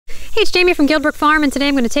Hey, it's Jamie from Guildbrook Farm, and today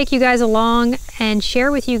I'm going to take you guys along and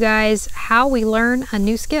share with you guys how we learn a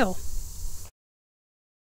new skill.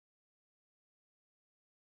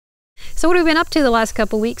 So what have we been up to the last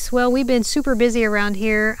couple weeks? Well, we've been super busy around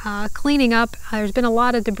here cleaning up. There's been a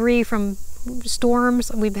lot of debris from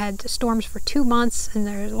storms. We've had storms for 2 months, and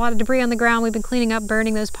there's a lot of debris on the ground. We've been cleaning up,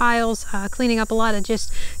 burning those piles, cleaning up a lot of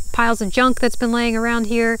just piles of junk that's been laying around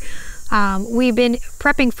here. We've been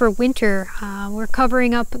prepping for winter. We're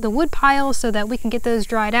covering up the wood piles so that we can get those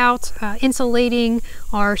dried out, insulating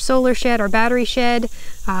our solar shed, our battery shed.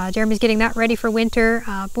 Jeremy's getting that ready for winter.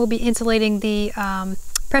 We'll be insulating the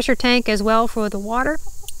pressure tank as well for the water.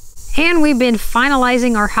 And we've been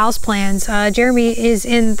finalizing our house plans. Jeremy is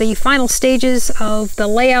in the final stages of the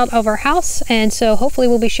layout of our house, and so hopefully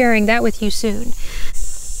we'll be sharing that with you soon.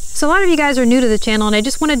 So a lot of you guys are new to the channel, and I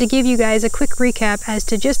just wanted to give you guys a quick recap as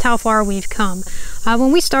to just how far we've come.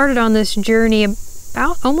 When we started on this journey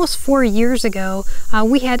about almost 4 years ago,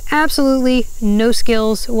 we had absolutely no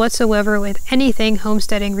skills whatsoever with anything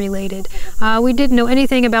homesteading related. We didn't know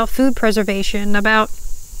anything about food preservation, about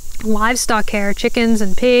livestock care, chickens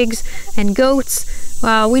and pigs and goats.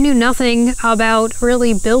 We knew nothing about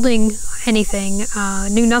really building anything,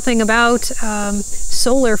 knew nothing about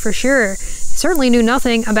solar for sure. Certainly knew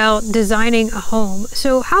nothing about designing a home.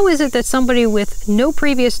 So how is it that somebody with no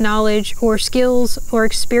previous knowledge or skills or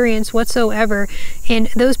experience whatsoever in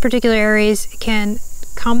those particular areas can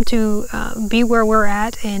come to be where we're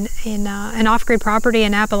at in an off-grid property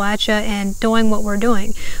in Appalachia and doing what we're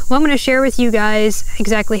doing? Well, I'm going to share with you guys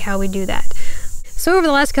exactly how we do that. So over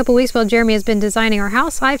the last couple weeks while Jeremy has been designing our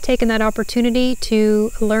house, I've taken that opportunity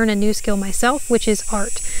to learn a new skill myself, which is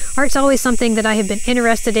art. Art's always something that I have been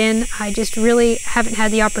interested in. I just really haven't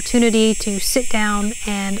had the opportunity to sit down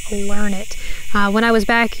and learn it. When I was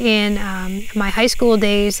back in my high school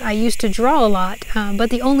days, I used to draw a lot,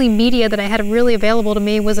 but the only media that I had really available to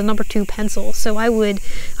me was a number 2 pencil. So I would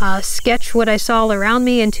sketch what I saw around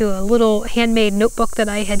me into a little handmade notebook that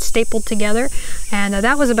I had stapled together, and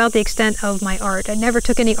that was about the extent of my art. I never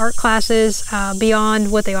took any art classes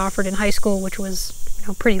beyond what they offered in high school, which was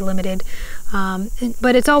pretty limited.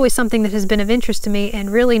 But it's always something that has been of interest to me,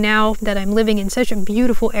 and really now that I'm living in such a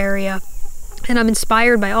beautiful area and I'm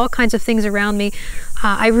inspired by all kinds of things around me,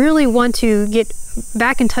 I really want to get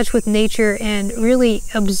back in touch with nature and really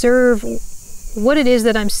observe what it is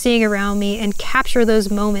that I'm seeing around me and capture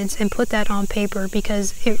those moments and put that on paper,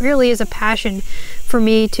 because it really is a passion for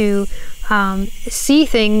me to see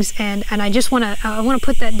things, and I just want to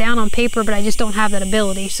put that down on paper, but I just don't have that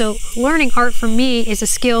ability. So learning art for me is a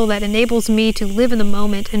skill that enables me to live in the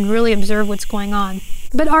moment and really observe what's going on.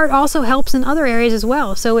 But art also helps in other areas as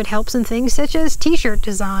well. So it helps in things such as t-shirt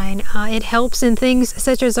design. It helps in things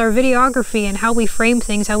such as our videography and how we frame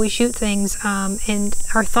things, how we shoot things, and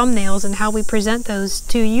our thumbnails and how we present those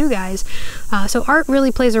to you guys. So art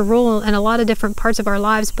really plays a role in a lot of different parts of our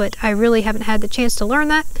lives, but I really haven't had the chance to learn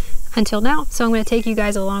that until now. So I'm going to take you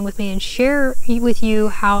guys along with me and share with you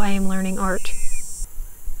how I am learning art.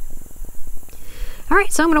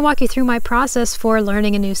 Alright, so I'm going to walk you through my process for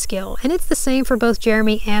learning a new skill, and it's the same for both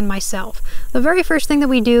Jeremy and myself. The very first thing that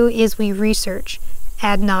we do is we research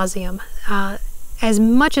ad nauseum, as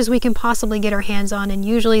much as we can possibly get our hands on, and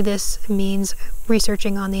usually this means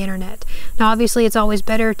researching on the internet. Now obviously it's always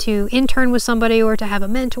better to intern with somebody or to have a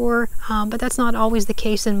mentor, but that's not always the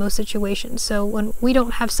case in most situations. So when we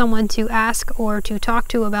don't have someone to ask or to talk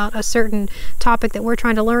to about a certain topic that we're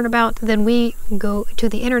trying to learn about, then we go to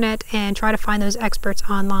the internet and try to find those experts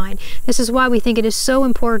online. This is why we think it is so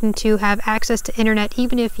important to have access to internet,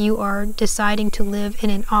 even if you are deciding to live in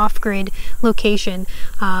an off-grid location.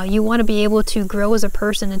 You want to be able to grow as a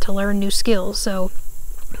person and to learn new skills. So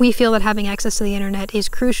we feel that having access to the internet is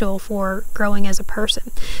crucial for growing as a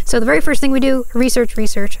person. So the very first thing we do, research,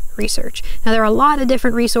 research, research. Now there are a lot of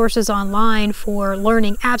different resources online for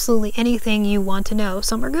learning absolutely anything you want to know.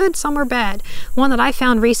 Some are good, some are bad. One that I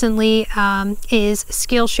found recently is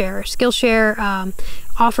SkillShare. SkillShare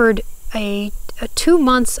offered a 2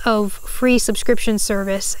 months of free subscription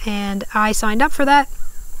service, and I signed up for that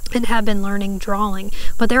and have been learning drawing.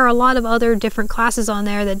 But there are a lot of other different classes on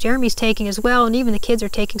there that Jeremy's taking as well, and even the kids are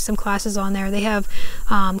taking some classes on there. They have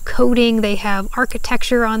coding, they have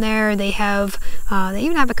architecture on there, they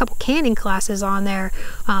even have a couple canning classes on there.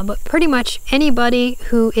 But pretty much anybody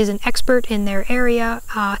who is an expert in their area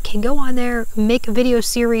can go on there, make a video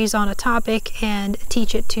series on a topic, and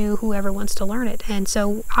teach it to whoever wants to learn it. And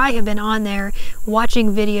so I have been on there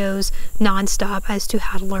watching videos nonstop as to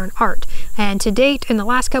how to learn art. And to date, in the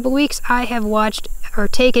last couple weeks, I have watched or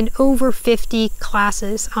taken over 50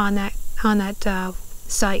 classes on that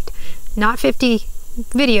site. Not 50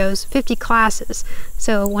 videos, 50 classes.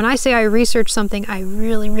 So when I say I research something, I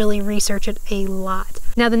really research it a lot.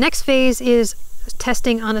 Now the next phase is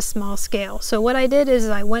testing on a small scale. So what I did is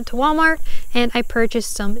I went to Walmart and I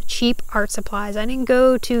purchased some cheap art supplies. I didn't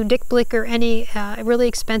go to Dick Blick or any really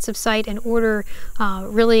expensive site and order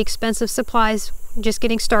really expensive supplies just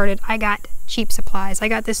getting started. I got cheap supplies. I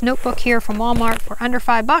got this notebook here from Walmart for under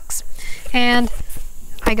 $5, and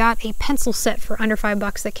I got a pencil set for under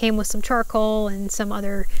 $5 that came with some charcoal and some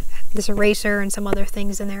other, this eraser and some other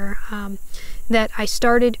things in there, that I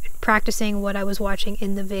started practicing what I was watching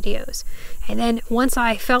in the videos. And then once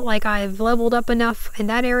I felt like I've leveled up enough in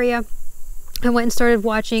that area, I went and started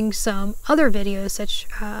watching some other videos, such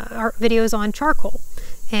art videos on charcoal.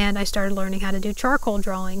 And I started learning how to do charcoal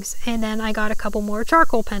drawings. And then I got a couple more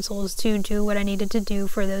charcoal pencils to do what I needed to do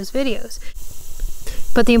for those videos.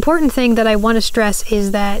 But the important thing that I want to stress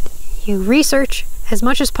is that you research as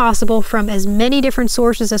much as possible from as many different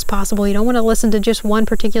sources as possible. You don't want to listen to just one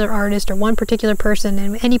particular artist or one particular person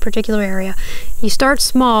in any particular area. You start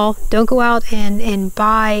small. Don't go out and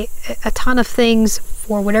buy a ton of things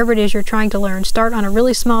for whatever it is you're trying to learn. Start on a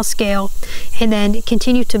really small scale and then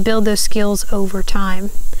continue to build those skills over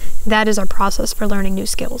time. That is our process for learning new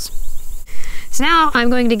skills. So now I'm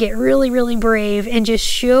going to get really brave and just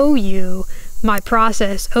show you my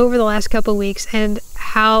process over the last couple weeks and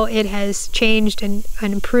how it has changed and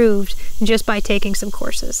improved just by taking some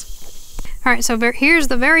courses. All right, so here's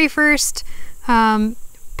the very first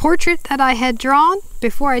portrait that I had drawn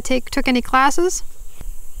before I took any classes.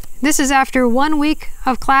 This is after 1 week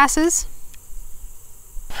of classes.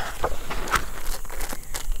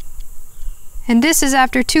 And this is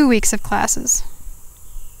after 2 weeks of classes.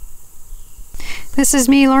 This is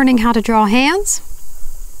me learning how to draw hands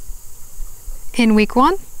in week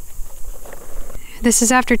 1. This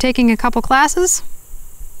is after taking a couple classes.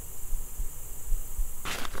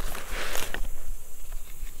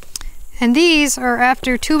 And these are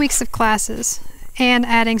after 2 weeks of classes and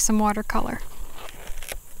adding some watercolor.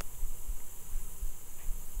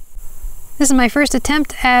 This is my first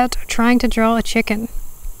attempt at trying to draw a chicken.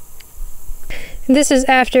 And this is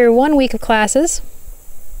after 1 week of classes.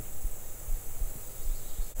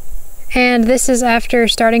 And this is after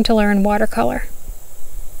starting to learn watercolor.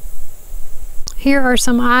 Here are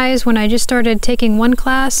some eyes when I just started taking one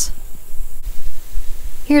class.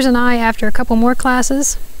 Here's an eye after a couple more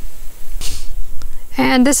classes.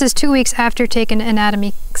 And this is 2 weeks after taking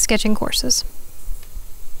anatomy sketching courses.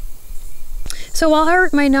 So while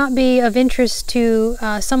art might not be of interest to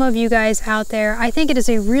some of you guys out there, I think it is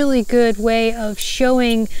a really good way of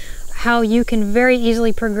showing how you can very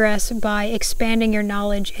easily progress by expanding your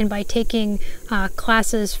knowledge and by taking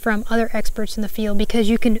classes from other experts in the field, because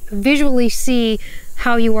you can visually see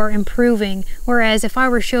how you are improving. Whereas if I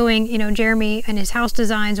were showing, Jeremy and his house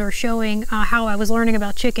designs, or showing how I was learning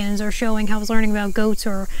about chickens, or showing how I was learning about goats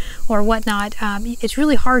or whatnot, it's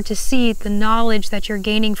really hard to see the knowledge that you're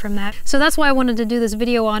gaining from that. So that's why I wanted to do this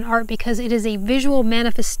video on art, because it is a visual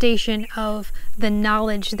manifestation of the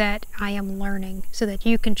knowledge that I am learning, so that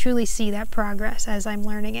you can truly see that progress as I'm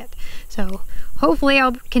learning it. So hopefully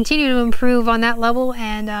I'll continue to improve on that level,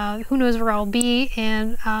 and who knows where I'll be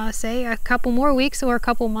in say a couple more weeks or a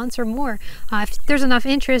couple months or more. If there's enough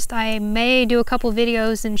interest, I may do a couple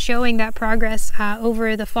videos and showing that progress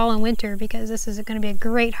over the fall and winter, because this is going to be a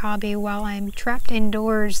great hobby while I'm trapped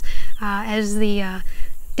indoors as the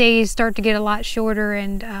days start to get a lot shorter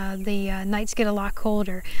and the nights get a lot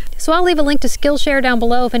colder. So I'll leave a link to SkillShare down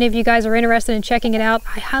below if any of you guys are interested in checking it out.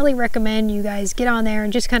 I highly recommend you guys get on there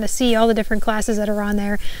and just kind of see all the different classes that are on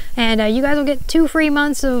there. And you guys will get 2 free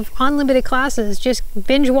months of unlimited classes. Just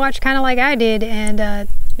binge watch kind of like I did, and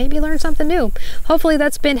maybe learn something new. Hopefully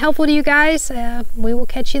that's been helpful to you guys. We will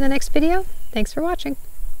catch you in the next video. Thanks for watching.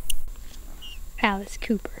 Alice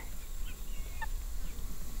Cooper.